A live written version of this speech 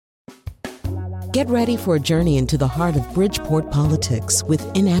Get ready for a journey into the heart of Bridgeport politics with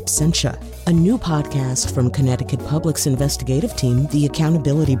In Absentia, a new podcast from Connecticut Public's investigative team, The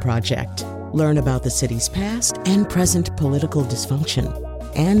Accountability Project. Learn about the city's past and present political dysfunction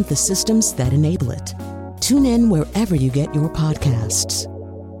and the systems that enable it. Tune in wherever you get your podcasts.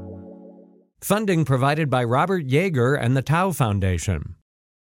 Funding provided by Robert Yeager and the Tao Foundation.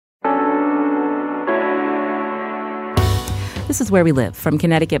 This is Where We Live from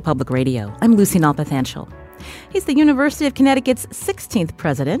Connecticut Public Radio. I'm Lucy Nalpathanchel. He's the University of Connecticut's 16th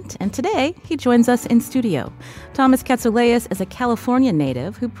president, and today he joins us in studio. Thomas Katsouleas is a California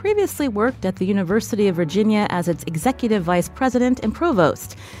native who previously worked at the University of Virginia as its executive vice president and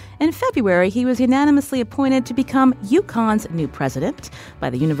provost. In February, he was unanimously appointed to become UConn's new president by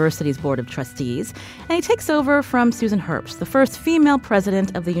the university's Board of Trustees, and he takes over from Susan Herbst, the first female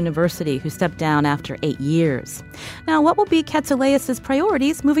president of the university who stepped down after 8 years. Now, what will be Katsouleas'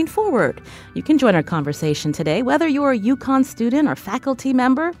 priorities moving forward? You can join our conversation today, whether you're a UConn student or faculty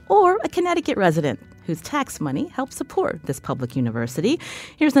member or a Connecticut resident whose tax money helps support this public university.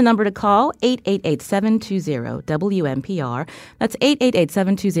 Here's the number to call, 888-720-WNPR. That's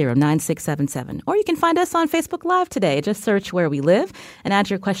 888-720-9677. Or you can find us on Facebook Live today. Just search Where We Live and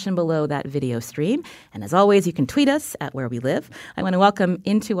add your question below that video stream. And as always, you can tweet us at Where We Live. I want to welcome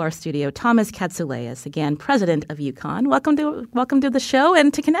into our studio Thomas Katsouleas, again, president of UConn. Welcome to the show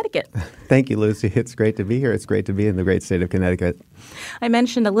and to Connecticut. Thank you, Lucy. It's great to be here. It's great to be in the great state of Connecticut. I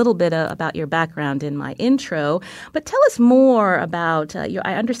mentioned a little bit about your background in my intro, but tell us more about,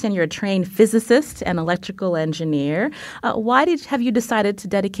 I understand you're a trained physicist and electrical engineer. Why have you decided to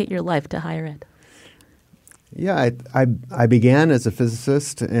dedicate your life to higher ed? Yeah, I began as a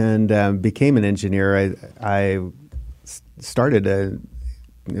physicist and became an engineer. I started,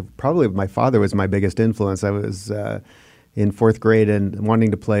 probably my father was my biggest influence. I was in fourth grade and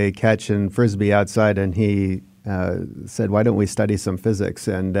wanting to play catch and frisbee outside, and he said, "Why don't we study some physics?"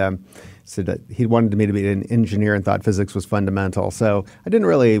 And said that he wanted me to be an engineer and thought physics was fundamental. So I didn't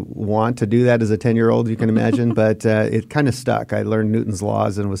really want to do that as a 10-year-old, you can imagine, but it kind of stuck. I learned Newton's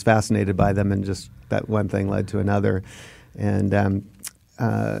laws and was fascinated by them, and just that one thing led to another. And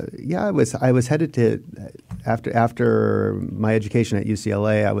I was headed to after my education at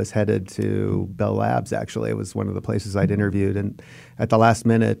UCLA, I was headed to Bell Labs. Actually, it was one of the places I'd interviewed, and at the last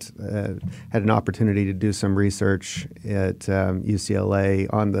minute, had an opportunity to do some research at UCLA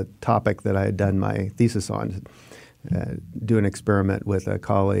on the topic that I had done my thesis on. Do an experiment with a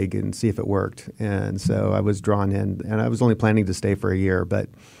colleague and see if it worked. And so I was drawn in, and I was only planning to stay for a year, but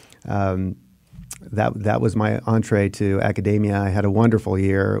that was my entree to academia. I had a wonderful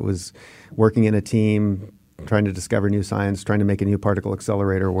year. It was working in a team, trying to discover new science, trying to make a new particle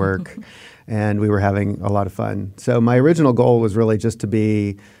accelerator work, and we were having a lot of fun. So my original goal was really just to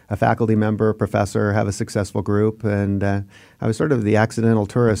be a faculty member, professor, have a successful group, and I was sort of the accidental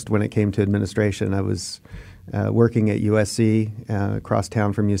tourist when it came to administration. I was working at USC across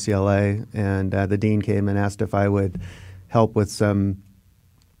town from UCLA, and the dean came and asked if I would help with some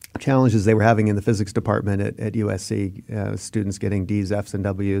challenges they were having in the physics department at USC, students getting D's, F's, and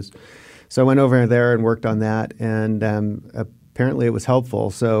W's. So I went over there and worked on that, and apparently it was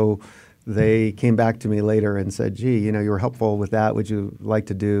helpful. So they came back to me later and said, "Gee, you were helpful with that. Would you like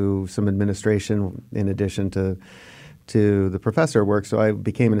to do some administration in addition to the professor work?" So I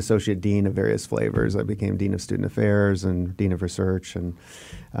became an associate dean of various flavors. I became dean of student affairs and dean of research, and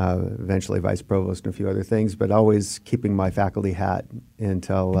eventually vice provost and a few other things, but always keeping my faculty hat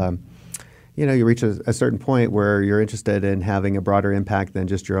until you reach a certain point where you're interested in having a broader impact than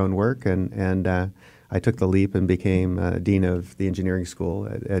just your own work. And I took the leap and became dean of the engineering school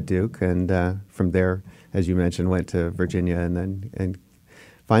at Duke. And from there, as you mentioned, went to Virginia and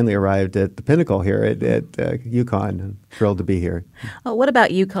finally arrived at the pinnacle here at UConn. I'm thrilled to be here. What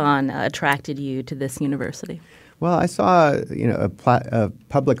about UConn attracted you to this university? Well, I saw a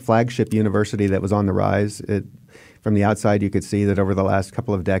public flagship university that was on the rise. From the outside, you could see that over the last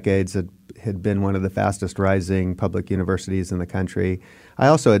couple of decades, it had been one of the fastest rising public universities in the country. I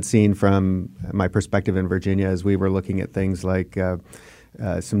also had seen from my perspective in Virginia, as we were looking at things like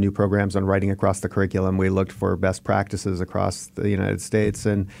some new programs on writing across the curriculum, we looked for best practices across the United States.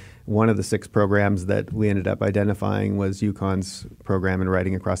 And one of the 6 programs that we ended up identifying was UConn's program in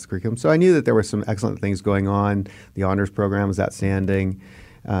writing across the curriculum. So I knew that there were some excellent things going on. The honors program was outstanding.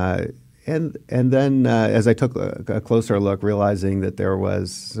 And then as I took a closer look, realizing that there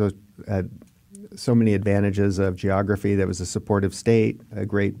was so many advantages of geography, there was a supportive state, a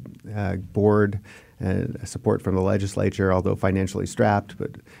great board, and support from the legislature, although financially strapped,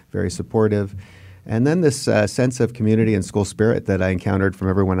 but very supportive. And then this sense of community and school spirit that I encountered from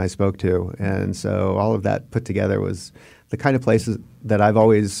everyone I spoke to. And so all of that put together was the kind of places that I've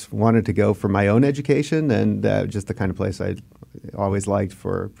always wanted to go for my own education, and just the kind of place I always liked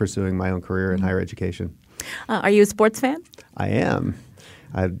for pursuing my own career in higher education. Are you a sports fan? I am.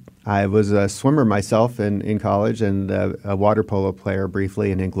 I was a swimmer myself in college, and a water polo player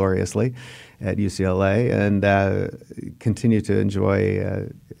briefly and ingloriously at UCLA, and continue to enjoy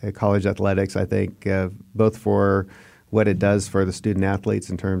college athletics, I think, both for what it does for the student athletes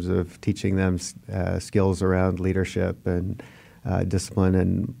in terms of teaching them skills around leadership and discipline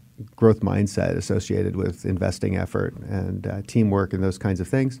and growth mindset associated with investing effort and teamwork and those kinds of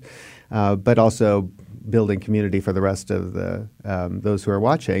things, but also building community for the rest of the those who are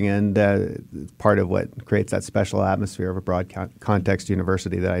watching, and part of what creates that special atmosphere of a broad context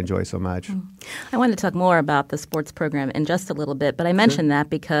university that I enjoy so much. I want to talk more about the sports program in just a little bit, but I mentioned that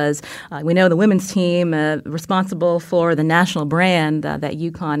because we know the women's team responsible for the national brand that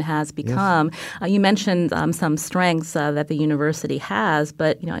UConn has become. Yes. You mentioned some strengths that the university has,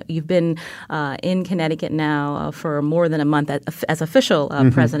 but you've been in Connecticut now for more than a month as official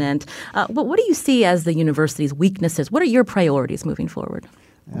president. But what do you see as the university's weaknesses? What are your priorities moving forward?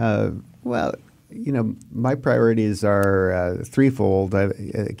 Well, my priorities are threefold. I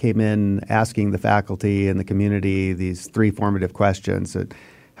came in asking the faculty and the community these three formative questions.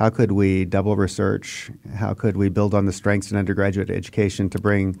 How could we double research? How could we build on the strengths in undergraduate education to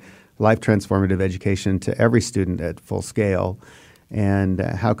bring life-transformative education to every student at full scale? And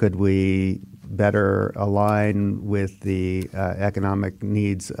how could we better align with the economic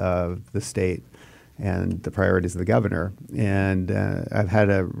needs of the state and the priorities of the governor? And I've had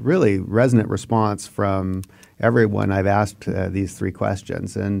a really resonant response from everyone I've asked these three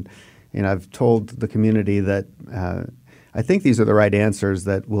questions. And I've told the community that I think these are the right answers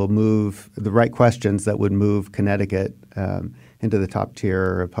that will move, the right questions that would move Connecticut into the top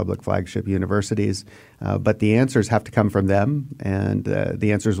tier of public flagship universities. But the answers have to come from them, and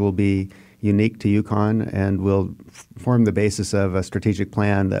the answers will be unique to UConn and will form the basis of a strategic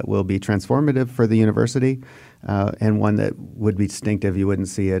plan that will be transformative for the university and one that would be distinctive. You wouldn't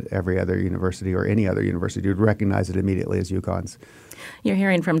see it every other university or any other university. You'd recognize it immediately as UConn's. You're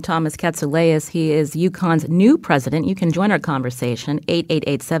hearing from Thomas Katsouleas. He is UConn's new president. You can join our conversation,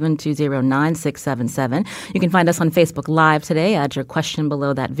 888-720-9677. You can find us on Facebook Live today. Add your question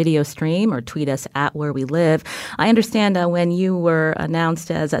below that video stream or tweet us at Where We Live. I understand when you were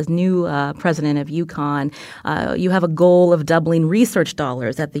announced as new president of UConn, you have a goal of doubling research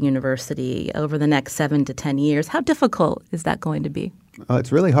dollars at the university over the next 7 to 10 years. How difficult is that going to be? Oh,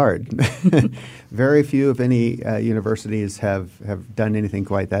 it's really hard. Very few, if any, universities have done anything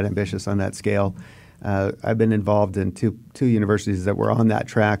quite that ambitious on that scale. I've been involved in two universities that were on that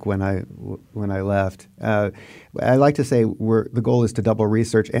track when I left. I like to say the goal is to double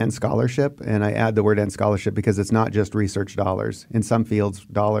research and scholarship, and I add the word "and" scholarship because it's not just research dollars. In some fields,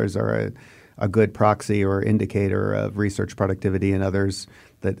 dollars are a good proxy or indicator of research productivity. In others,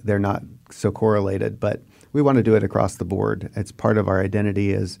 that they're not so correlated, but we want to do it across the board. It's part of our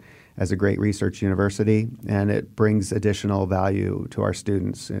identity as a great research university, and it brings additional value to our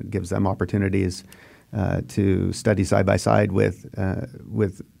students. It gives them opportunities to study side by side with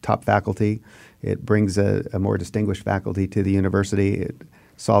top faculty. It brings a more distinguished faculty to the university. It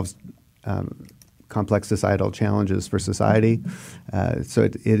solves complex societal challenges for society. So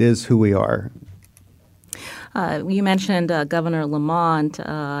it is who we are. You mentioned Governor Lamont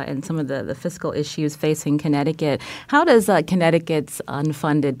and some of the fiscal issues facing Connecticut. How does Connecticut's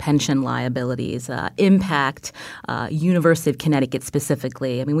unfunded pension liabilities impact University of Connecticut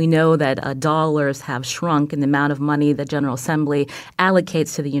specifically? I mean, we know that dollars have shrunk in the amount of money the General Assembly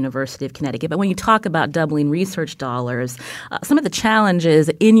allocates to the University of Connecticut. But when you talk about doubling research dollars, some of the challenges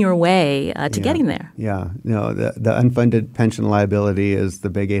in your way to getting there. Yeah. No, the unfunded pension liability is the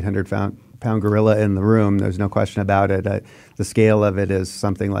big 800-pound gorilla in the room. There's no question about it. The scale of it is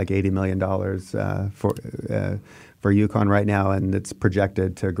something like $80 million for UConn right now, and it's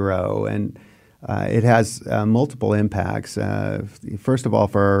projected to grow. And it has multiple impacts. First of all,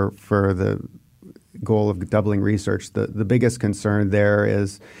 for the goal of doubling research, the biggest concern there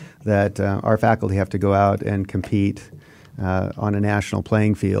is that our faculty have to go out and compete on a national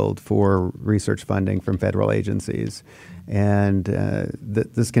playing field for research funding from federal agencies. And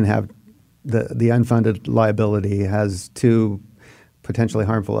this can have the unfunded liability has two potentially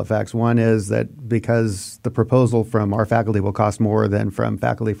harmful effects. One is that because the proposal from our faculty will cost more than from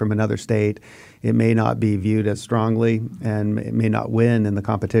faculty from another state, it may not be viewed as strongly and it may not win in the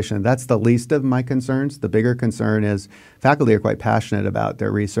competition. That's the least of my concerns. The bigger concern is faculty are quite passionate about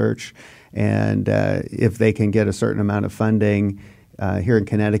their research, and if they can get a certain amount of funding here in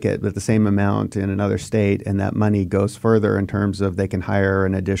Connecticut, but the same amount in another state, and that money goes further in terms of they can hire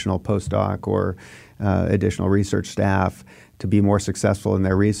an additional postdoc or additional research staff to be more successful in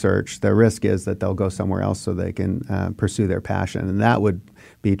their research, the risk is that they'll go somewhere else so they can pursue their passion, and that would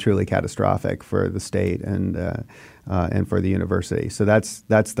be truly catastrophic for the state and for the university. So that's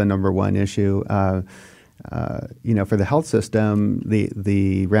the number one issue. For the health system,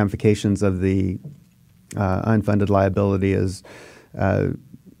 the ramifications of the unfunded liability is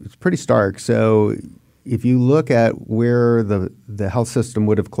it's pretty stark. So if you look at where the health system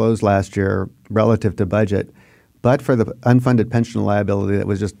would have closed last year relative to budget, but for the unfunded pension liability that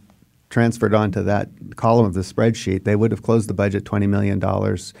was just transferred onto that column of the spreadsheet, they would have closed the budget $20 million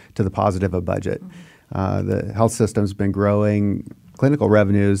to the positive of budget. Mm-hmm. The health system's been growing clinical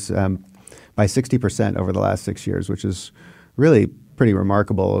revenues by 60% over the last 6 years, which is really pretty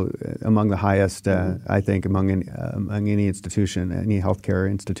remarkable, among the highest, I think, among any institution, any healthcare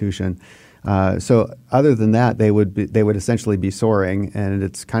institution. So other than that, they would essentially be soaring, and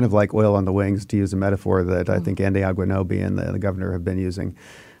it's kind of like oil on the wings, to use a metaphor that I think Andy Aguinobi and the governor have been using.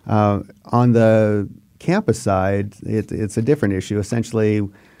 On the campus side, it's a different issue. Essentially,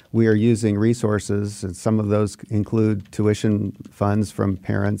 we are using resources, and some of those include tuition funds from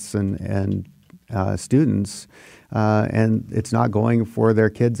parents and students, and it's not going for their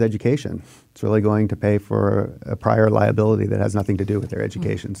kids' education. It's really going to pay for a prior liability that has nothing to do with their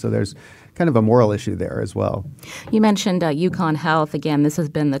education. So there's kind of a moral issue there as well. You mentioned UConn Health. Again, this has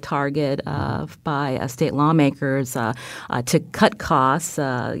been the target by state lawmakers to cut costs.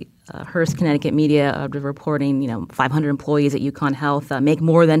 Hearst Connecticut Media reporting, 500 employees at UConn Health make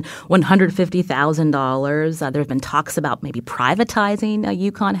more than $150,000. There have been talks about maybe privatizing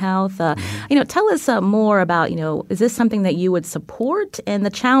UConn Health. Tell us more about, is this something that you would support, and the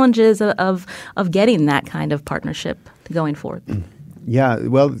challenges of getting that kind of partnership going forward? Yeah,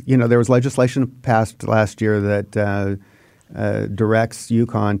 well, there was legislation passed last year that directs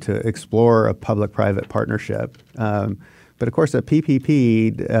UConn to explore a public-private partnership. But of course, a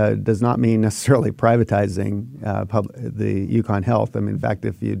PPP does not mean necessarily privatizing the UConn Health. I mean, in fact,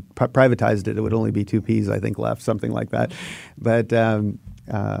 if you privatized it, it would only be two Ps, I think, left, something like that. But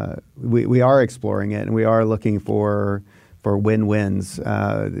we are exploring it, and we are looking for win-wins,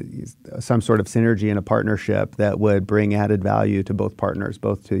 some sort of synergy in a partnership that would bring added value to both partners,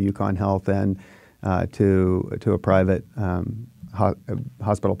 both to UConn Health and to a private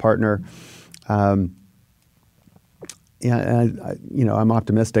hospital partner. I'm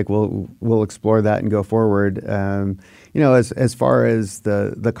optimistic. We'll explore that and go forward. As far as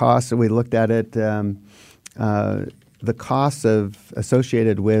the costs, we looked at it. The costs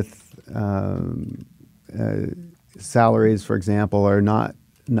associated with salaries, for example, are not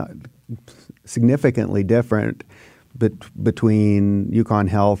significantly different between UConn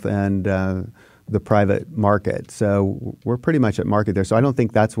Health and the private market. So we're pretty much at market there. So I don't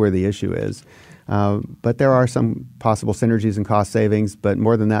think that's where the issue is. But there are some possible synergies and cost savings, but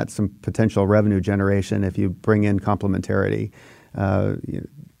more than that, some potential revenue generation if you bring in complementarity.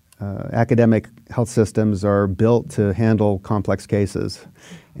 Academic health systems are built to handle complex cases.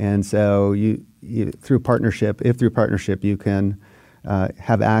 And so through partnership you can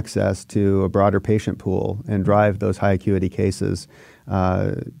have access to a broader patient pool and drive those high acuity cases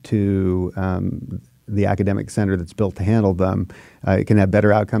to the academic center that's built to handle them. It can have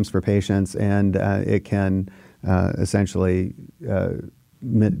better outcomes for patients, and it can essentially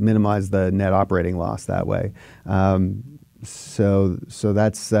minimize the net operating loss that way. So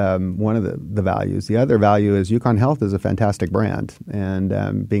that's one of the values. The other value is UConn Health is a fantastic brand,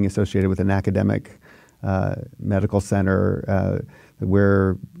 and being associated with an academic medical center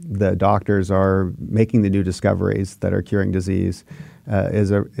where the doctors are making the new discoveries that are curing disease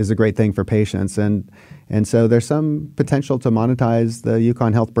is a great thing for patients, and so there's some potential to monetize the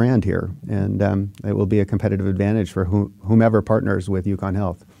UConn Health brand here, and it will be a competitive advantage for whomever partners with UConn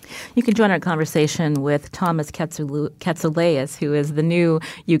Health. You can join our conversation with Thomas Katsouleas, who is the new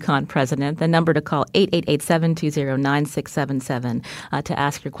UConn president. The number to call, 888-720-9677 to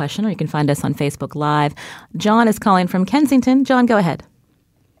ask your question, or you can find us on Facebook Live. John is calling from Kensington. John, go ahead.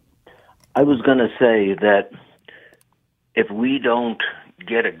 I was going to say that if we don't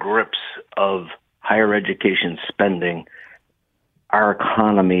get a grips of higher education spending, our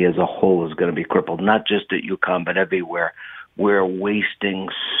economy as a whole is going to be crippled, not just at UConn, but everywhere. we're wasting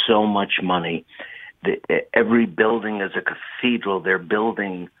so much money. Every building is a cathedral. They're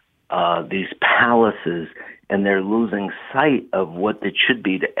building these palaces, and they're losing sight of what it should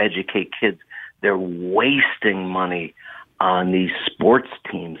be to educate kids. They're wasting money on these sports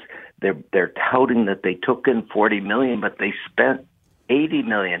teams. They're touting that they took in $40 million, but they spent $80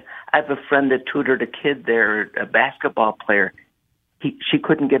 million. I have a friend that tutored a kid there, a basketball player. She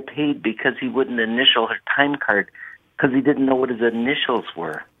couldn't get paid because he wouldn't initial her time card because he didn't know what his initials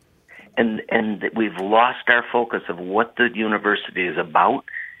were. And we've lost our focus of what the university is about,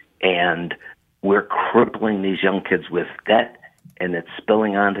 and we're crippling these young kids with debt, and it's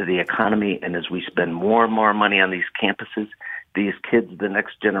spilling onto the economy. And as we spend more and more money on these campuses, these kids, the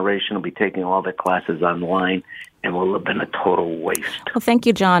next generation, will be taking all their classes online, and will have been a total waste. Well, thank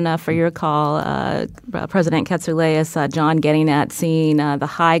you, John, for your call. President Katsouleas, John, getting at seeing the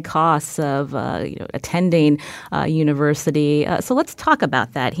high costs of attending university. So let's talk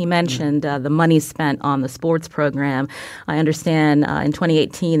about that. He mentioned the money spent on the sports program. I understand in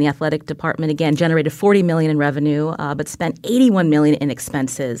 2018, the athletic department, again, generated $40 million in revenue, but spent $81 million in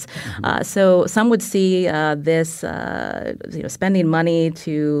expenses. So some would see this spending money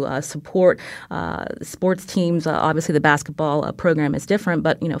to support sports teams. Obviously, the basketball program is different,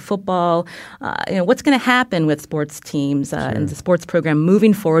 but football. What's going to happen with sports teams and the sports program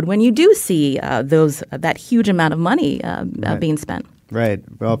moving forward when you do see that huge amount of money being spent? Right.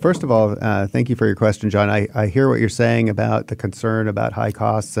 Well, first of all, thank you for your question, John. I hear what you're saying about the concern about high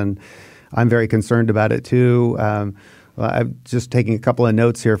costs, and I'm very concerned about it too. I'm just taking a couple of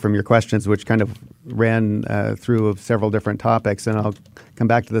notes here from your questions, which kind of ran through several different topics, and I'll come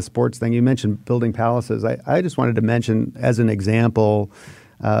back to the sports thing. You mentioned building palaces. I just wanted to mention as an example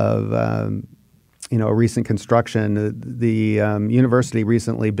of a recent construction, the university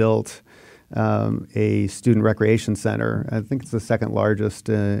recently built a student recreation center. I think it's the second largest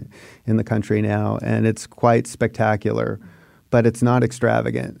in the country now, and it's quite spectacular. But it's not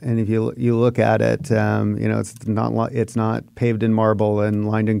extravagant, and if you look at it, it's not paved in marble and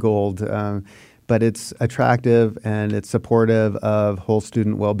lined in gold, but it's attractive and it's supportive of whole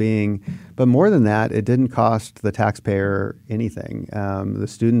student well-being. But more than that, it didn't cost the taxpayer anything. The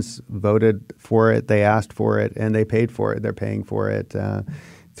students voted for it, they asked for it, and they paid for it. They're paying for it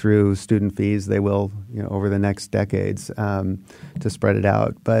through student fees. They will, over the next decades to spread it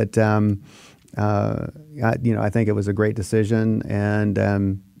out. But I think it was a great decision, and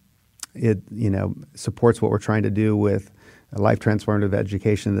it supports what we're trying to do with a life transformative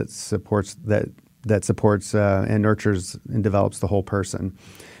education that supports and nurtures and develops the whole person.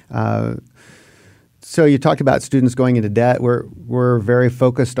 So you talked about students going into debt. We're very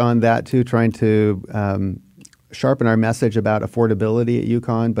focused on that too, trying to sharpen our message about affordability at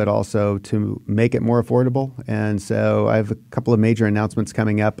UConn, but also to make it more affordable. And so I have a couple of major announcements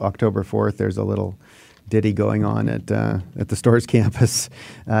coming up. October 4th, there's a little ditty going on at the Storrs campus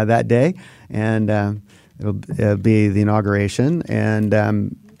that day, and it'll be the inauguration.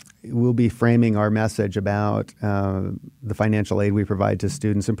 And we'll be framing our message about the financial aid we provide to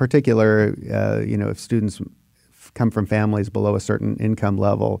students. In particular, if students come from families below a certain income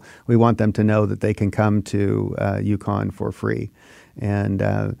level, we want them to know that they can come to UConn for free. And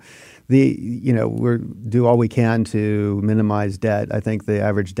we do all we can to minimize debt. I think the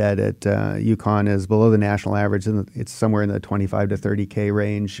average debt at UConn is below the national average, and it's somewhere in the $25,000 to $30,000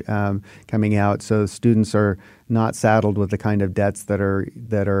 range coming out. So students are not saddled with the kind of debts that are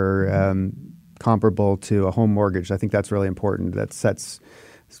comparable to a home mortgage. I think that's really important. That sets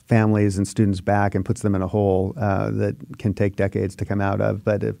families and students back and puts them in a hole that can take decades to come out of.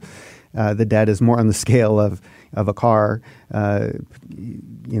 But if the debt is more on the scale of a car,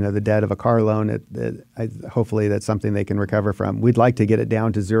 the debt of a car loan, hopefully that's something they can recover from. We'd like to get it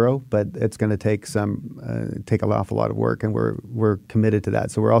down to zero, but it's going to take an awful lot of work, and we're committed to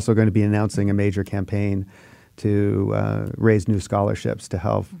that. So we're also going to be announcing a major campaign to raise new scholarships to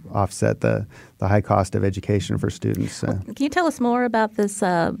help offset the high cost of education for students. Can you tell us more about this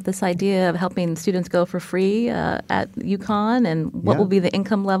idea of helping students go for free at UConn, and what will be the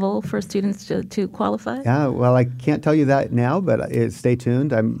income level for students to qualify? Yeah, well, I can't tell you that now, but stay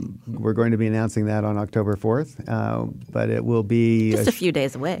tuned. We're going to be announcing that on October 4th, but it will be just a few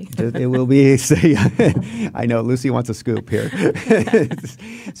days away. It will be. I know Lucy wants a scoop here,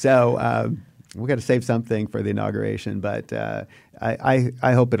 so. We've got to save something for the inauguration, but I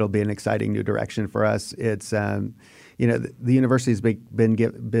hope it'll be an exciting new direction for us. It's the university's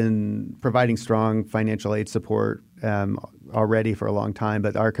been providing strong financial aid support already for a long time,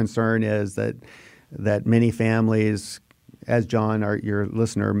 but our concern is that many families as John, your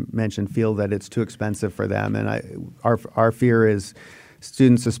listener, mentioned, feel that it's too expensive for them. And our fear is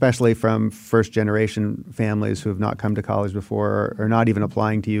students, especially from first-generation families who have not come to college before, are not even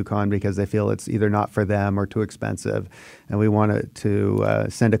applying to UConn because they feel it's either not for them or too expensive. And we want to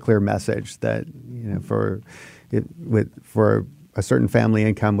send a clear message that for a certain family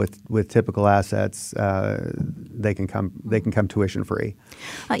income with typical assets, they can come tuition free.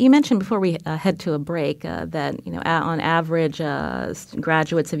 You mentioned before we head to a break that on average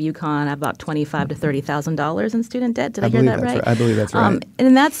graduates of UConn have about $25,000 to $30,000 in student debt. Did I hear that right? I believe that's right. And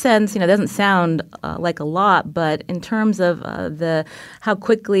in that sense, it doesn't sound like a lot, but in terms of how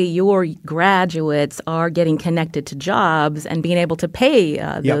quickly your graduates are getting connected to jobs and being able to pay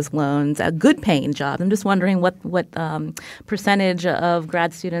those loans, good paying jobs. I'm just wondering what percentage of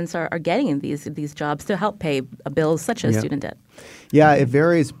grad students are getting these jobs to help pay bills such as student debt. Yeah, it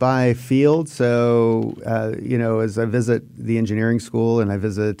varies by field. So, as I visit the engineering school and I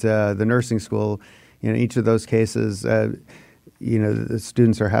visit the nursing school, each of those cases, the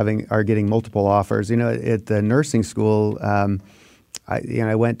students are getting multiple offers. At the nursing school,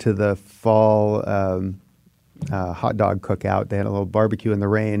 I went to the fall hot dog cookout. They had a little barbecue in the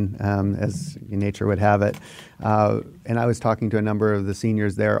rain, as nature would have it. And I was talking to a number of the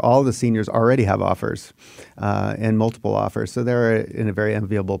seniors there. All the seniors already have offers and multiple offers. So they're in a very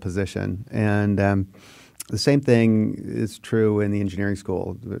enviable position. And the same thing is true in the engineering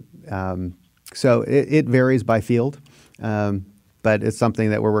school. So it varies by field, but it's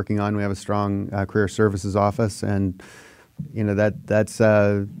something that we're working on. We have a strong career services office, and that's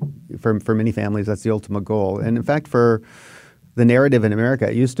for many families, that's the ultimate goal. And in fact, for the narrative in America,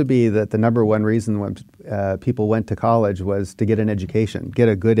 it used to be that the number one reason when people went to college was to get an education. Get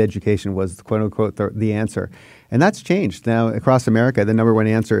a good education was, quote unquote, the answer. And that's changed. Now, across America, the number one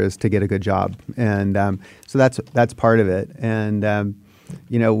answer is to get a good job. And so that's part of it. And,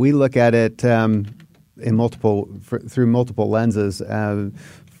 we look at it through multiple lenses.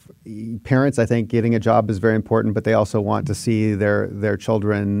 Parents, I think, getting a job is very important, but they also want to see their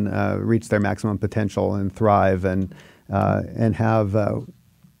children reach their maximum potential and thrive and have a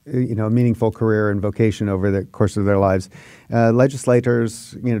meaningful career and vocation over the course of their lives.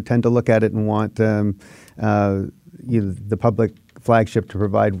 Legislators, tend to look at it and want the public flagship to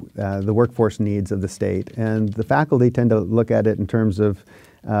provide the workforce needs of the state, and the faculty tend to look at it in terms of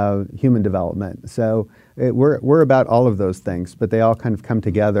human development. So we're about all of those things, but they all kind of come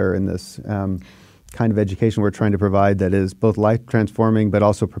together in this kind of education we're trying to provide that is both life transforming, but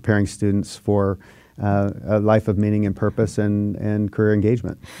also preparing students for a life of meaning and purpose and career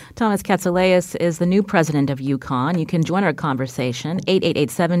engagement. Thomas Katsouleas is the new president of UConn. You can join our conversation,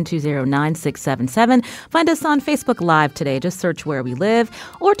 888-720-9677. Find us on Facebook Live today. Just search Where We Live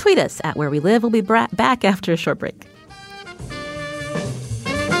or tweet us at Where We Live. We'll be back after a short break.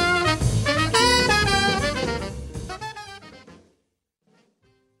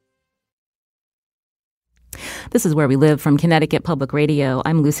 This is Where We Live from Connecticut Public Radio.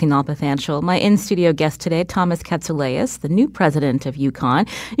 I'm Lucy Nalpathanchel. My in-studio guest today, Thomas Katsouleas, the new president of UConn.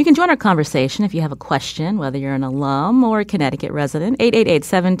 You can join our conversation if you have a question, whether you're an alum or a Connecticut resident,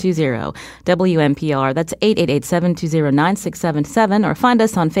 888-720-WNPR. That's 888-720-9677, or find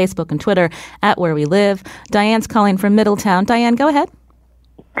us on Facebook and Twitter at Where We Live. Diane's calling from Middletown. Diane, go ahead.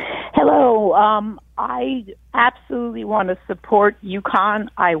 Hello. I absolutely want to support UConn.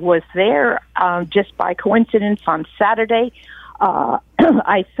 I was there just by coincidence on Saturday.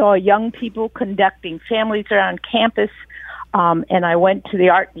 I saw young people conducting families around campus, and I went to the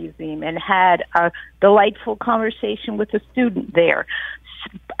art museum and had a delightful conversation with a student there.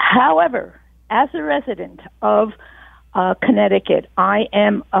 However, as a resident of Connecticut, I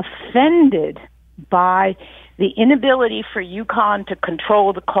am offended by the inability for UConn to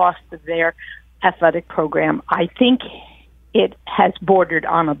control the cost of their athletic program. I think it has bordered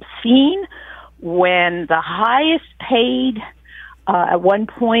on obscene when the highest paid, at one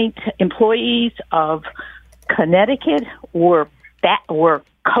point, employees of Connecticut were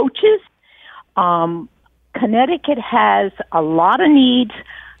coaches. Connecticut has a lot of needs,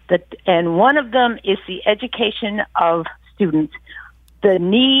 and one of them is the education of students. The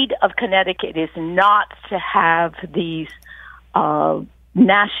need of Connecticut is not to have these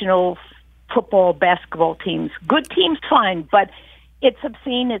national football, basketball teams. Good teams, fine, but it's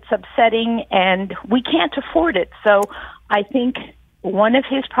obscene, it's upsetting, and we can't afford it. So I think one of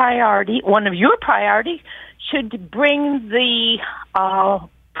your priorities, should bring the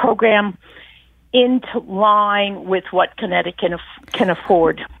program into line with what Connecticut can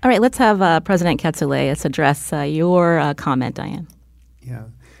afford. All right, let's have President Katsouleas address your comment, Diane. Yeah.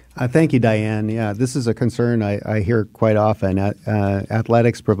 Thank you, Diane. Yeah, this is a concern I hear quite often.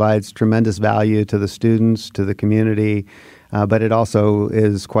 Athletics provides tremendous value to the students, to the community, but it also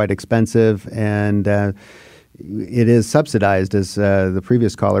is quite expensive, and it is subsidized, as the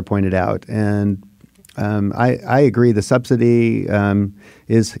previous caller pointed out. And I agree. The subsidy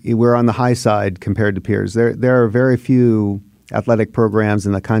we're on the high side compared to peers. There are very few athletic programs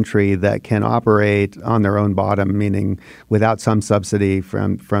in the country that can operate on their own bottom, meaning without some subsidy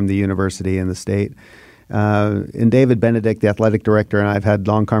from the university and the state. And David Benedict, the athletic director, and I have had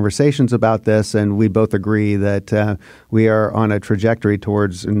long conversations about this, and we both agree that we are on a trajectory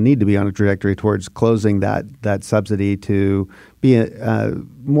towards, and need to be on a trajectory towards closing that subsidy to be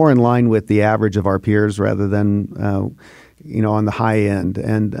more in line with the average of our peers rather than on the high end.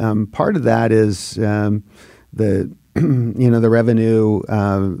 And part of that is the revenue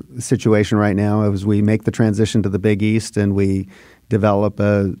situation right now as we make the transition to the Big East and we develop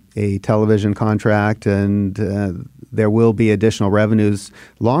a television contract, and there will be additional revenues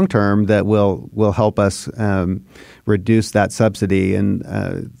long term that will help us reduce that subsidy. And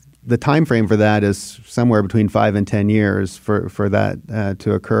the time frame for that is somewhere between 5 and 10 years for that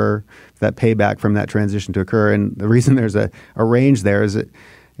to occur, that payback from that transition to occur. And the reason there's a range there is that,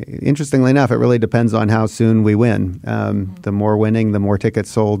 interestingly enough, it really depends on how soon we win. The more winning, the more tickets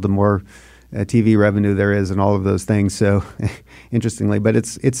sold, the more TV revenue there is, and all of those things. So, interestingly, but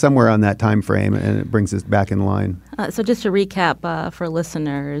it's somewhere on that time frame, and it brings us back in line. So, just to recap for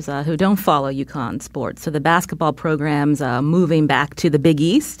listeners who don't follow UConn sports, so the basketball program's moving back to the Big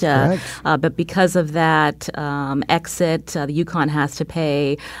East, but because of that exit, the UConn has to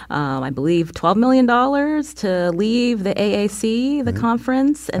pay, I believe, $12 million to leave the AAC, the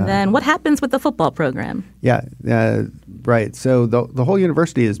conference, and then what happens with the football program? Yeah, right. So the whole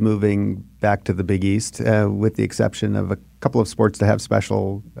university is moving back to the Big East, with the exception of a couple of sports that have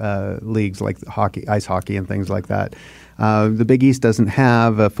special leagues like hockey, ice hockey, and things like that. The Big East doesn't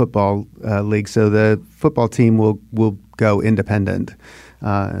have a football league, so the football team will go independent,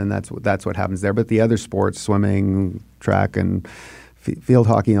 and that's what happens there. But the other sports, swimming, track, and field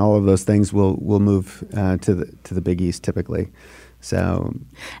hockey, and all of those things will move to the Big East typically. So,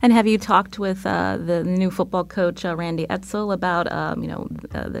 and have you talked with the new football coach Randy Edsall about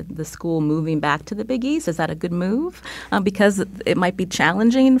the school moving back to the Big East? Is that a good move? Because it might be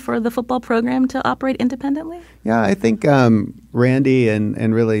challenging for the football program to operate independently. Yeah, I think Randy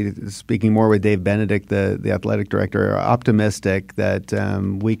and really speaking more with Dave Benedict, the athletic director, are optimistic that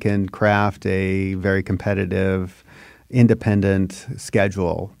we can craft a very competitive, independent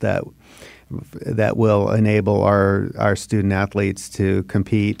schedule that will enable our student athletes to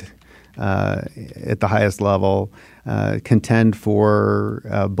compete at the highest level, contend for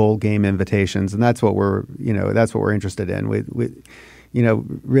bowl game invitations, and that's what we're interested in. We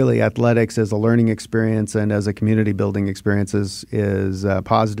really athletics as a learning experience and as a community building experience is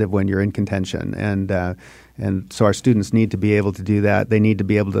positive when you're in contention, and so our students need to be able to do that. They need to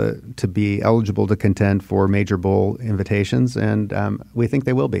be able to be eligible to contend for major bowl invitations, and we think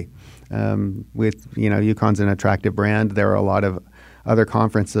they will be. UConn's an attractive brand. There are a lot of other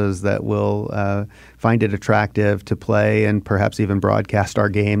conferences that will find it attractive to play and perhaps even broadcast our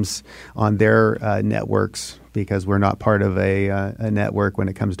games on their networks, because we're not part of a network when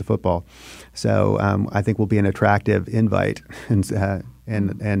it comes to football. So I think we'll be an attractive invite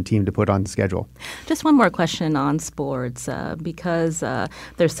and team to put on the schedule. Just one more question on sports, because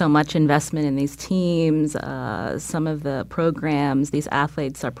there's so much investment in these teams. Some of the programs, these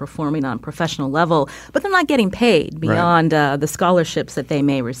athletes are performing on professional level, but they're not getting paid beyond the scholarships that they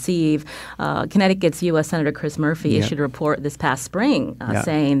may receive. Connecticut's U.S. Senator Chris Murphy issued a report this past spring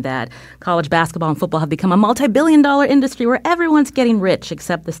saying that college basketball and football have become a multi-billion-dollar industry where everyone's getting rich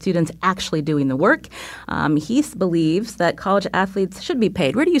except the students actually doing the work. He believes that college athletes should be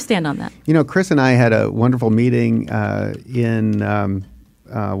paid. Where do you stand on that? Chris and I had a wonderful meeting in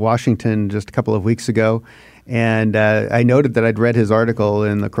Washington just a couple of weeks ago, and I noted that I'd read his article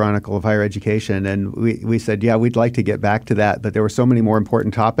in the Chronicle of Higher Education, and we said, we'd like to get back to that, but there were so many more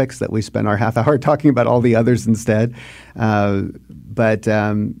important topics that we spent our half hour talking about all the others instead. I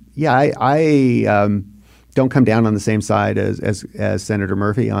don't come down on the same side as Senator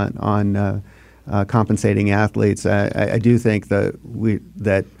Murphy on compensating athletes. I do think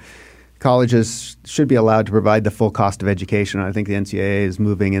that colleges should be allowed to provide the full cost of education. I think the NCAA is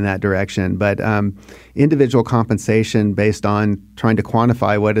moving in that direction. But individual compensation based on trying to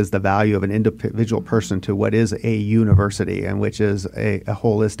quantify what is the value of an individual person to what is a university, and which is a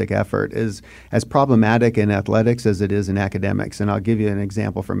holistic effort, is as problematic in athletics as it is in academics. And I'll give you an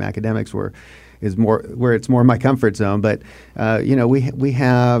example from academics where is more where it's more my comfort zone. But we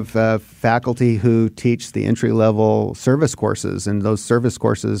have faculty who teach the entry level service courses, and those service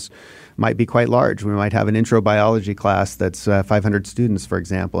courses might be quite large. We might have an intro biology class that's 500 students, for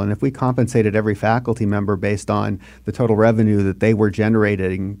example. And if we compensated every faculty member based on the total revenue that they were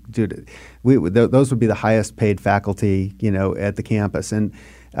generating, those would be the highest paid faculty, at the campus. And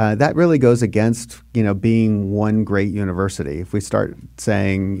that really goes against, being one great university. If we start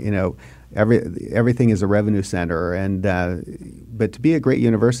saying, everything is a revenue center, and but to be a great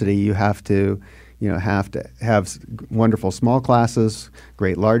university, you have to have wonderful small classes,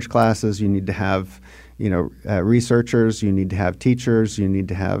 great large classes. You need to have, researchers. You need to have teachers. You need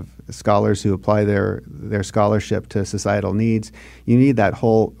to have scholars who apply their scholarship to societal needs. You need that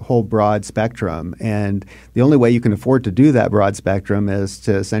whole broad spectrum. And the only way you can afford to do that broad spectrum is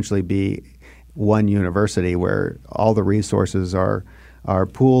to essentially be one university where all the resources are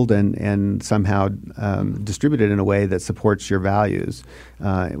pooled and somehow distributed in a way that supports your values.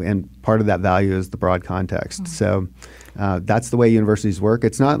 And part of that value is the broad context. Mm-hmm. So that's the way universities work.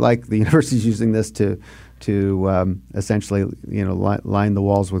 It's not like the university's using this to essentially line the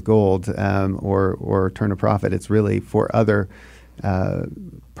walls with gold or turn a profit. It's really for other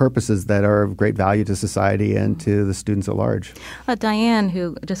purposes that are of great value to society and to the students at large. Diane,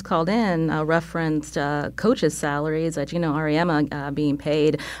 who just called in, referenced coaches' salaries at Ariema being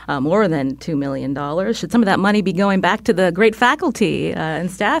paid more than $2 million. Should some of that money be going back to the great faculty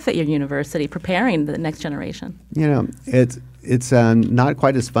and staff at your university preparing the next generation? It's not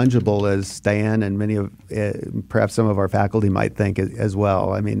quite as fungible as Diane and many of perhaps some of our faculty might think as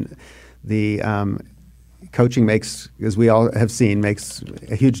well. I mean, the coaching makes, as we all have seen, makes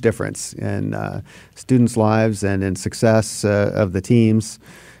a huge difference in students' lives and in success of the teams,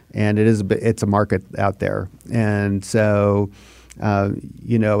 and it's a market out there. And so,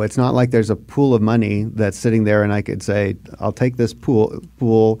 it's not like there's a pool of money that's sitting there, and I could say, I'll take this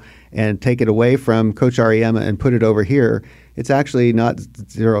pool and take it away from Coach Ariema and put it over here. It's actually not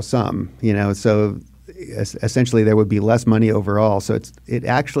zero sum, so essentially there would be less money overall. So it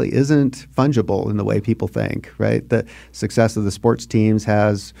actually isn't fungible in the way people think, right? The success of the sports teams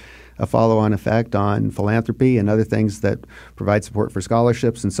has a follow-on effect on philanthropy and other things that provide support for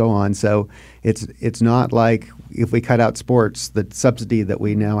scholarships and so on. So it's not like if we cut out sports, the subsidy that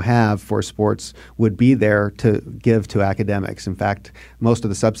we now have for sports would be there to give to academics. In fact, most of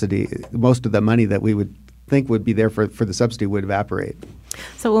the money that we would think would be there for the subsidy would evaporate.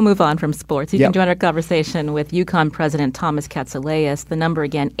 So we'll move on from sports. You can join our conversation with UConn President Thomas Katsouleas. The number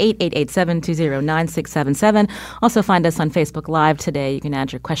again, 888-720-9677. Also find us on Facebook Live today. You can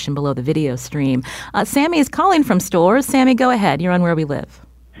add your question below the video stream. Sammy is calling from Storrs. Sammy, go ahead. You're on Where We Live.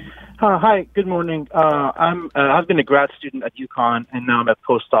 Hi, good morning. I've been a grad student at UConn, and now I'm a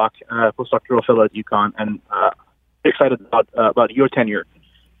postdoctoral fellow at UConn, and excited about your tenure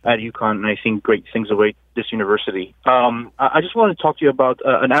at UConn, and I think great things await this university. I just wanted to talk to you about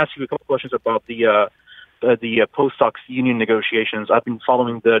and ask you a couple questions about the postdocs union negotiations. I've been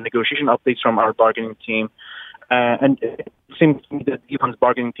following the negotiation updates from our bargaining team, and it seems to me that UConn's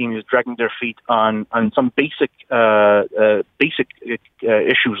bargaining team is dragging their feet on some basic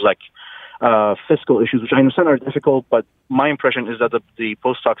issues like fiscal issues, which I understand are difficult, but my impression is that the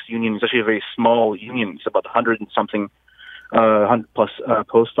postdocs union is actually a very small union. It's about 100 and something 100 plus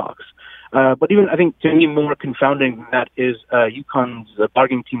postdocs. But even I think to me more confounding than that is UConn's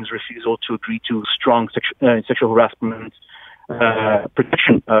bargaining team's refusal to agree to strong sexual harassment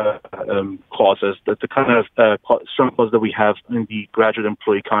protection clauses, the kind of strong clause that we have in the graduate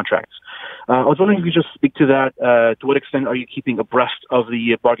employee contracts. I was wondering if you could just speak to that. To what extent are you keeping abreast of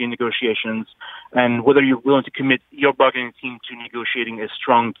the bargaining negotiations, and whether you're willing to commit your bargaining team to negotiating a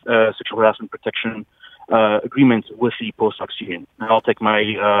strong sexual harassment protection agreement with the postdocs union? And I'll take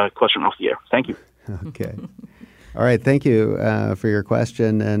my question off the air. Thank you. Okay. All right. Thank you for your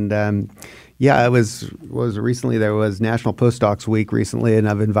question. And it was recently there was National Postdocs Week recently, and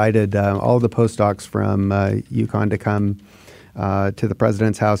I've invited all the postdocs from UConn to come to the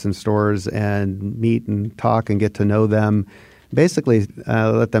President's House in Storrs and meet and talk and get to know them. Basically,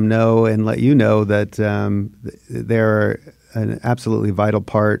 let them know and let you know that they're an absolutely vital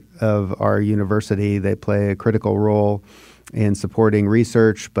part of our university. They play a critical role in supporting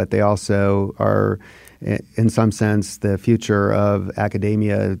research, but they also are, in some sense, the future of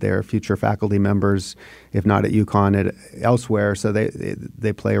academia. They're future faculty members, if not at UConn, elsewhere. So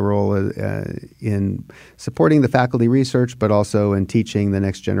they play a role in supporting the faculty research, but also in teaching the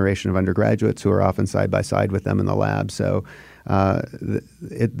next generation of undergraduates who are often side by side with them in the lab. So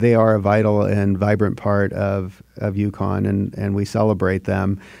they are a vital and vibrant part of UConn, and we celebrate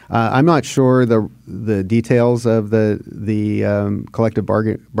them. I'm not sure the details of the collective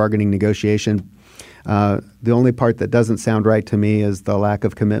bargaining negotiation. The only part that doesn't sound right to me is the lack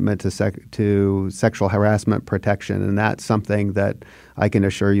of commitment to sexual harassment protection, and that's something that I can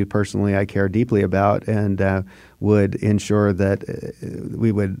assure you personally I care deeply about, and would ensure that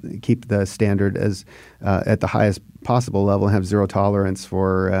we would keep the standard as at the highest possible level and have zero tolerance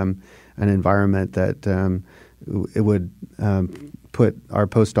for an environment that it would put our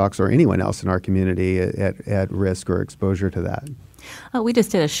postdocs or anyone else in our community at risk or exposure to that. We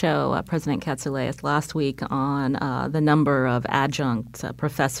just did a show, President Katsouleas, last week on the number of adjunct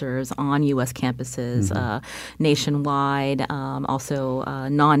professors on U.S. campuses nationwide, also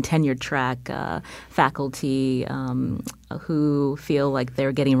non-tenured track faculty who feel like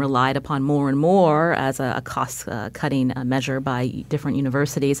they're getting relied upon more and more as a cost-cutting measure by different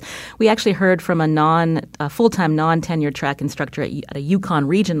universities. We actually heard from a full-time non-tenured track instructor at a UConn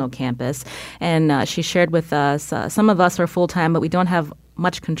regional campus, and she shared with us, some of us are full-time, but we don't have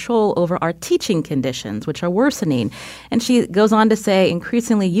much control over our teaching conditions, which are worsening. And she goes on to say,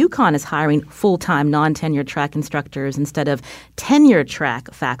 increasingly, UConn is hiring full-time non-tenured track instructors instead of tenured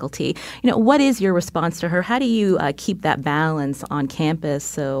track faculty. What is your response to her? How do you keep that balance on campus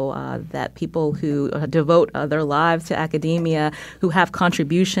so that people who devote their lives to academia, who have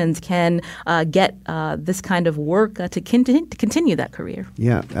contributions, can get this kind of work to continue that career?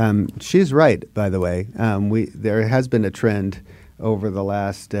 Yeah, she's right, by the way. There has been a trend over the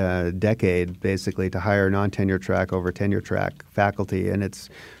last decade, basically, to hire non-tenure track over tenure track faculty, and it's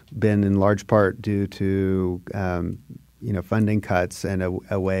been in large part due to funding cuts and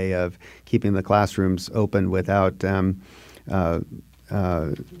a way of keeping the classrooms open without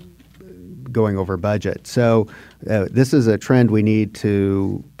going over budget. So this is a trend we need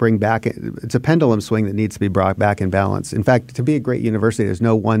to bring back. It's a pendulum swing that needs to be brought back in balance. In fact, to be a great university, there's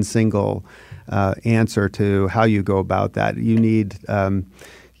no one single answer to how you go about that. You need,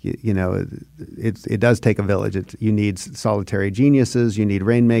 it does take a village. You need solitary geniuses. You need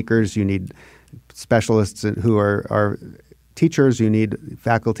rainmakers. You need specialists who are teachers. You need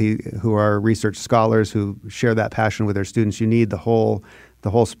faculty who are research scholars who share that passion with their students. You need the whole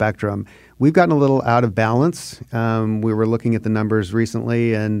spectrum. We've gotten a little out of balance. We were looking at the numbers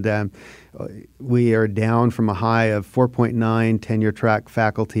recently, and we are down from a high of 4.9 tenure track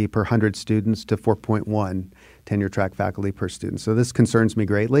faculty per 100 students to 4.1 tenure track faculty per student. So this concerns me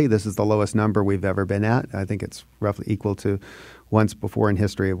greatly. This is the lowest number we've ever been at. I think it's roughly equal to once before in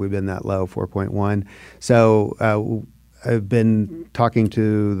history we've been that low, 4.1. So I've been talking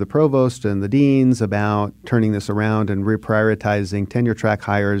to the provost and the deans about turning this around and reprioritizing tenure track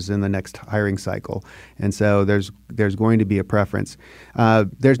hires in the next hiring cycle. And so there's going to be a preference.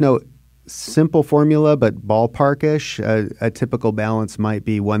 There's no simple formula, but ballparkish. A typical balance might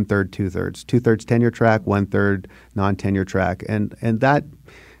be 1/3, 2/3. 2/3 tenure track, 1/3 non-tenure track. And that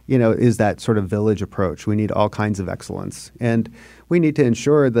is that sort of village approach. We need all kinds of excellence. And we need to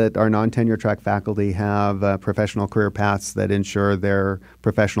ensure that our non-tenure track faculty have professional career paths that ensure their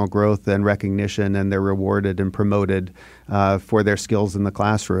professional growth and recognition, and they're rewarded and promoted for their skills in the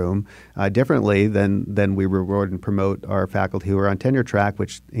classroom differently than we reward and promote our faculty who are on tenure track,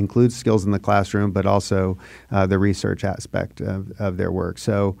 which includes skills in the classroom, but also the research aspect of their work.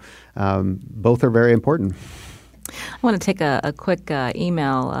 So both are very important. I want to take a quick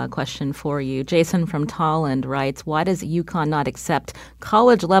email question for you. Jason from Tolland writes, why does UConn not accept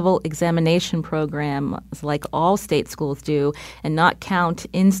college-level examination programs like all state schools do and not count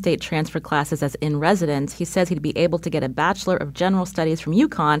in-state transfer classes as in-residence? He says he'd be able to get a Bachelor of General Studies from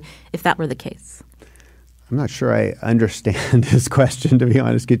UConn if that were the case. I'm not sure I understand his question, to be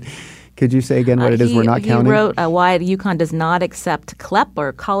honest. Could you say again what it is we're not counting? He wrote why UConn does not accept CLEP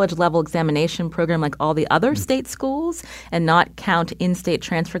or college-level examination program like all the other state schools and not count in-state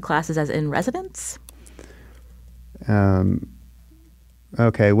transfer classes as in-residence?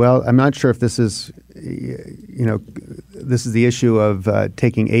 Okay. Well, I'm not sure if this is, this is the issue of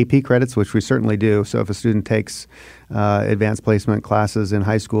taking AP credits, which we certainly do. So if a student takes advanced placement classes in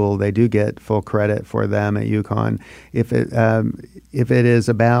high school, they do get full credit for them at UConn. If it is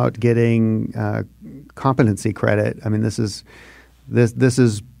about getting competency credit, I mean, this is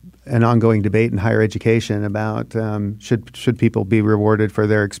an ongoing debate in higher education about should people be rewarded for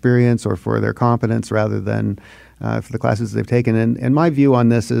their experience or for their competence rather than for the classes they've taken. And my view on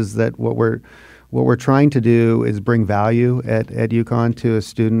this is that what we're trying to do is bring value at UConn to a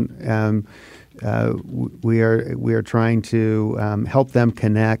student. We are trying to help them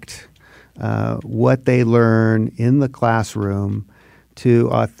connect what they learn in the classroom to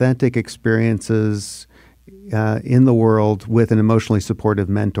authentic experiences in the world with an emotionally supportive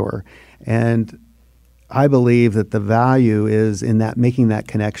mentor. And I believe that the value is in that making that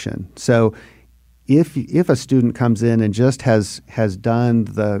connection. So if a student comes in and just has done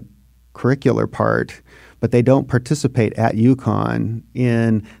the curricular part, but they don't participate at UConn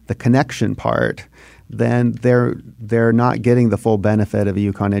in the connection part, then they're not getting the full benefit of a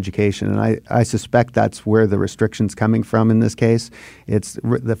UConn education. And I suspect that's where the restriction's coming from in this case. It's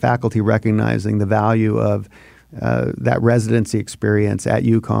the faculty recognizing the value of that residency experience at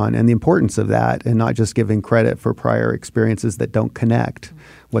UConn and the importance of that, and not just giving credit for prior experiences that don't connect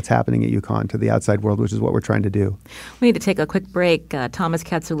what's happening at UConn to the outside world, which is what we're trying to do. We need to take a quick break. Thomas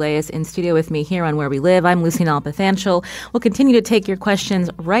Katsouleas in studio with me here on Where We Live. I'm Lucy Nalpathanchel. We'll continue to take your questions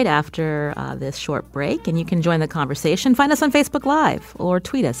right after this short break, and you can join the conversation. Find us on Facebook Live or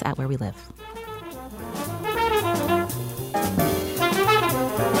tweet us at Where We Live.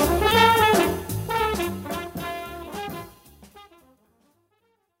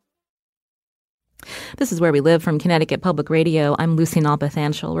 This is Where We Live from Connecticut Public Radio. I'm Lucy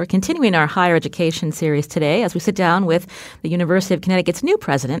Nalpathanchel. We're continuing our higher education series today as we sit down with the University of Connecticut's new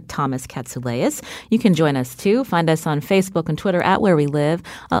president, Thomas Katsouleas. You can join us too. Find us on Facebook and Twitter at Where We Live.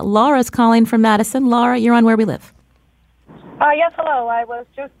 Laura's calling from Madison. Laura, you're on Where We Live. Yes, hello. I was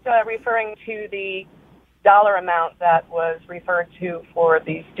just referring to the dollar amount that was referred to for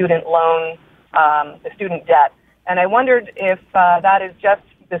the student loan, the student debt. And I wondered if that is just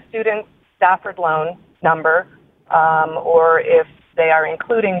the student Stafford loan number, or if they are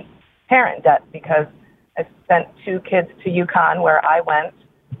including parent debt, because I sent 2 kids to UConn where I went,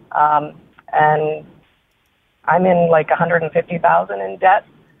 and I'm in like $150,000 in debt.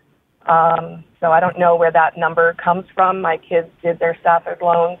 So I don't know where that number comes from. My kids did their Stafford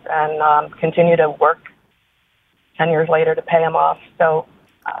loans and continue to work 10 years later to pay them off. So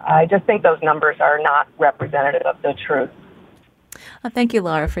I just think those numbers are not representative of the truth. Thank you,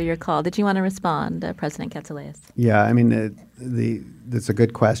 Laura, for your call. Did you want to respond, President Katsouleas? Yeah, I mean, it's a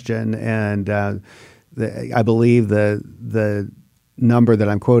good question, and I believe the number that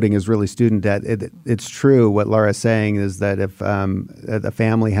I'm quoting is really student debt. It's true. What Laura's saying is that if the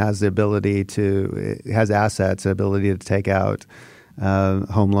family has the ability has assets, the ability to take out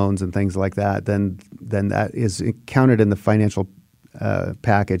home loans and things like that, then that is counted in the financial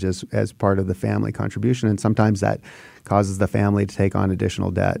package as part of the family contribution, and sometimes that causes the family to take on additional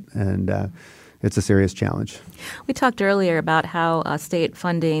debt, and it's a serious challenge. We talked earlier about how state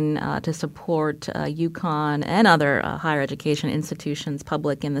funding to support UConn and other higher education institutions,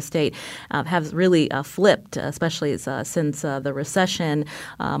 public in the state, have really flipped, especially since the recession.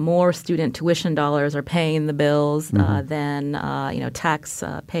 More student tuition dollars are paying the bills than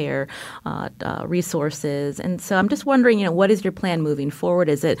taxpayer resources. And so I'm just wondering, what is your plan moving forward?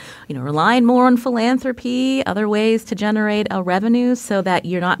 Is it relying more on philanthropy, other ways to generate revenue, so that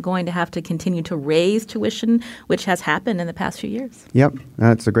you're not going to have to continue to raise tuition, which has happened in the past few years? Yep,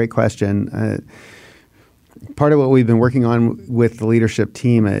 that's a great question. Part of what we've been working on with the leadership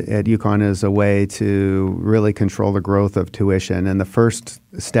team at UConn is a way to really control the growth of tuition. And the first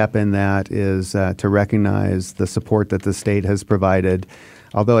step in that is to recognize the support that the state has provided.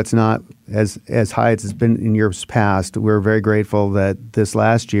 Although it's not as high as it's been in years past, we're very grateful that this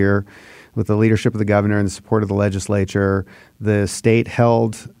last year, with the leadership of the governor and the support of the legislature, the state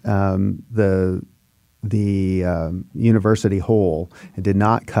held the university whole. It did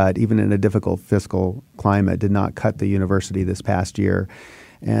not cut, even in a difficult fiscal climate, did not cut the university this past year.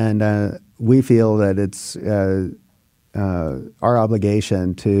 And we feel that it's our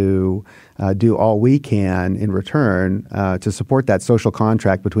obligation to do all we can in return to support that social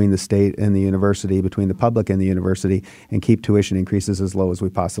contract between the state and the university, between the public and the university, and keep tuition increases as low as we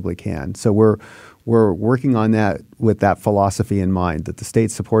possibly can. So we're working on that with that philosophy in mind, that the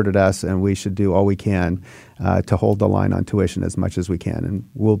state supported us and we should do all we can to hold the line on tuition as much as we can. And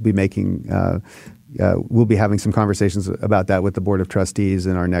we'll be we'll be having some conversations about that with the Board of Trustees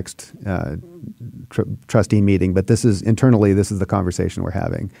in our next trustee meeting. But this is the conversation we're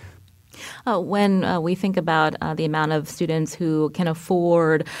having. When we think about the amount of students who can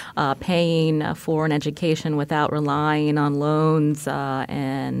afford paying for an education without relying on loans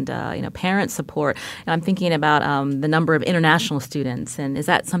and parent support, I'm thinking about the number of international students. And is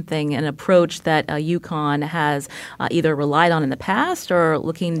that an approach that UConn has either relied on in the past, or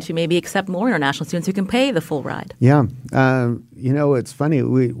looking to maybe accept more international students who can pay the full ride? Yeah. It's funny.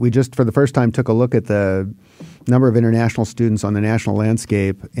 We just for the first time took a look at the number of international students on the national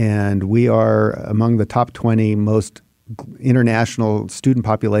landscape, and we are among the top 20 most international student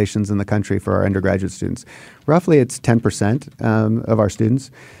populations in the country for our undergraduate students. Roughly, it's 10% of our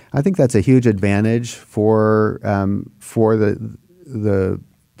students. I think that's a huge advantage for the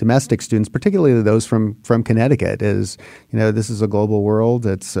domestic students, particularly those from Connecticut. Is this is a global world.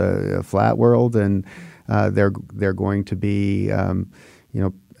 It's a flat world, and they're going to be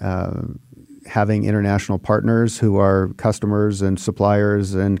having international partners who are customers and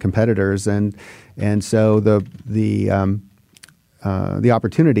suppliers and competitors, and so the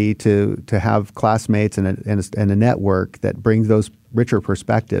opportunity to have classmates and a network that brings those richer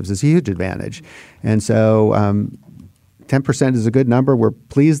perspectives is a huge advantage. And so 10% is a good number. We're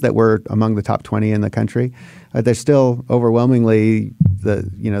pleased that we're among the top 20 in the country. There's still overwhelmingly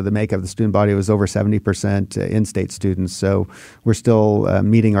the make of the student body was over 70% in-state students. So we're still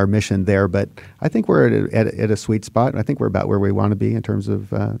meeting our mission there. But I think we're at a sweet spot. I think we're about where we want to be in terms of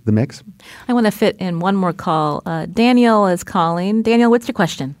the mix. I want to fit in one more call. Daniel is calling. Daniel, what's your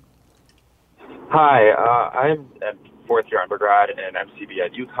question? Hi, I'm a fourth-year undergrad in MCB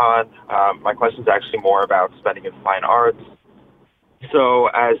at UConn. My question is actually more about spending in fine arts. So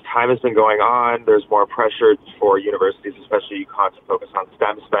as time has been going on, there's more pressure for universities, especially UConn, to focus on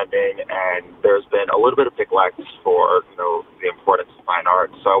STEM spending, and there's been a little bit of neglect for the importance of fine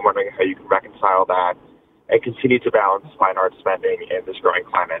arts. So I'm wondering how you can reconcile that and continue to balance fine arts spending in this growing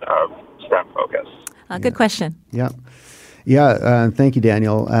climate of STEM focus. Good question. Yeah. Thank you,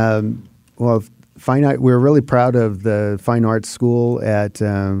 Daniel. Fine art. We're really proud of the Fine Arts School at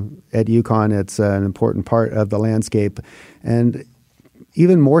UConn. It's an important part of the landscape, and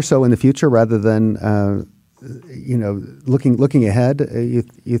even more so in the future, rather than looking ahead.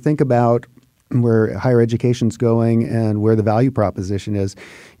 You think about where higher education's going and where the value proposition is.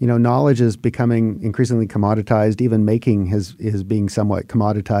 Knowledge is becoming increasingly commoditized. Even making is being somewhat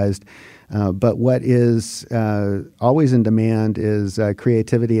commoditized. But what is always in demand is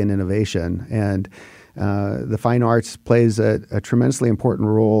creativity and innovation. And the fine arts plays a tremendously important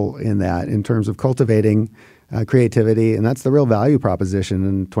role in that, in terms of cultivating creativity. And that's the real value proposition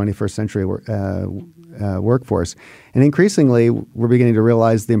in 21st century workforce. And increasingly, we're beginning to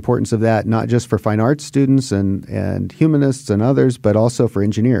realize the importance of that, not just for fine arts students and humanists and others, but also for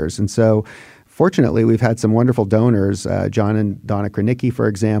engineers. And so fortunately, we've had some wonderful donors. John and Donna Kranicki, for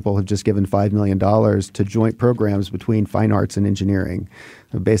example, have just given $5 million to joint programs between fine arts and engineering,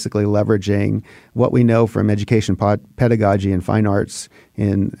 basically leveraging what we know from education pedagogy and fine arts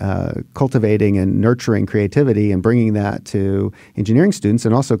in cultivating and nurturing creativity and bringing that to engineering students,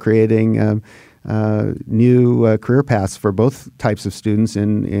 and also creating new career paths for both types of students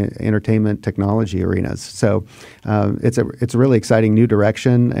in entertainment technology arenas. So it's a really exciting new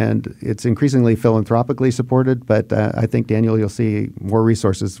direction, and it's increasingly philanthropically supported. But I think, Daniel, you'll see more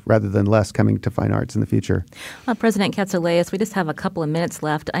resources rather than less coming to fine arts in the future. President Katsouleas, we just have a couple of minutes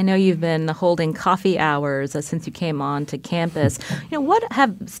left. I know you've been holding coffee hours since you came on to campus. What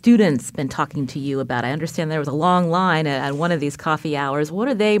have students been talking to you about? I understand there was a long line at one of these coffee hours. What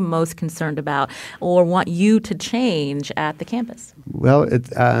are they most concerned about or want you to change at the campus? Well,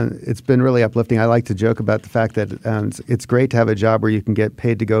 it's been really uplifting. I like to joke about the fact that it's great to have a job where you can get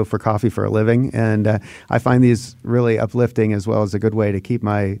paid to go for coffee for a living. And I find these really uplifting, as well as a good way to keep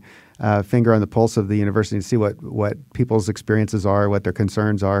my finger on the pulse of the university to see what people's experiences are, what their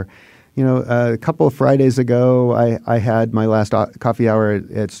concerns are. A couple of Fridays ago, I had my last coffee hour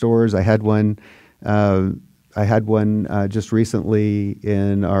at Storrs. I had one just recently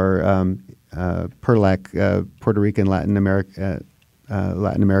in our PERLAC, Puerto Rican Latin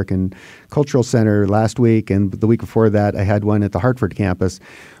American Cultural Center last week, and the week before that I had one at the Hartford campus.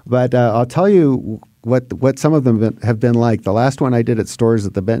 But I'll tell you what some of them have been like. The last one I did at Storrs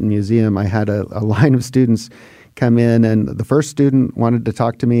at the Benton Museum, I had a line of students come in, and the first student wanted to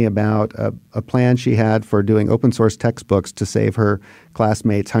talk to me about a plan she had for doing open source textbooks to save her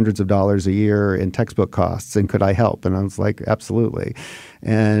classmates hundreds of dollars a year in textbook costs, and could I help? And I was like, absolutely.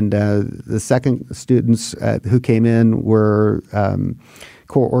 And the second students who came in were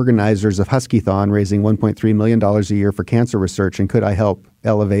co-organizers of Huskython, raising $1.3 million a year for cancer research, and could I help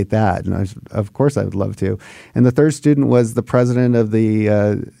elevate that? And of course I would love to. And the third student was the president of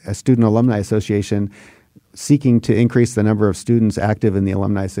the Student Alumni Association, seeking to increase the number of students active in the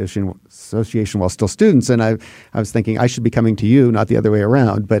Alumni Association while still students. And I was thinking I should be coming to you, not the other way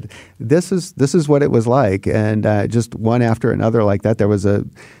around. But this is what it was like. And just one after another like that. There was a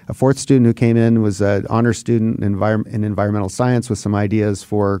fourth student who came in, was an honor student in environmental science with some ideas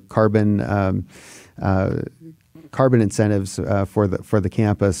for carbon carbon incentives for the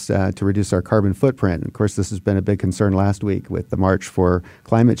campus to reduce our carbon footprint. Of course, this has been a big concern last week with the March for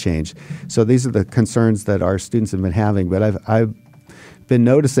Climate Change. So these are the concerns that our students have been having. But I've been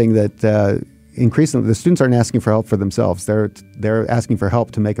noticing that increasingly the students aren't asking for help for themselves. They're asking for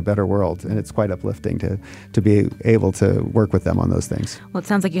help to make a better world, and it's quite uplifting to be able to work with them on those things. Well, it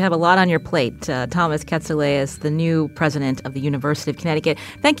sounds like you have a lot on your plate. Thomas Katsouleas, the new president of the University of Connecticut.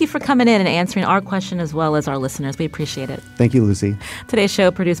 Thank you for coming in and answering our question as well as our listeners. We appreciate it. Thank you, Lucy. Today's show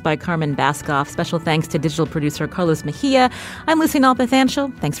produced by Carmen Baskoff. Special thanks to digital producer Carlos Mejia. I'm Lucy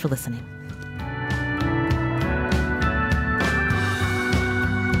Nalpathanchel. Thanks for listening.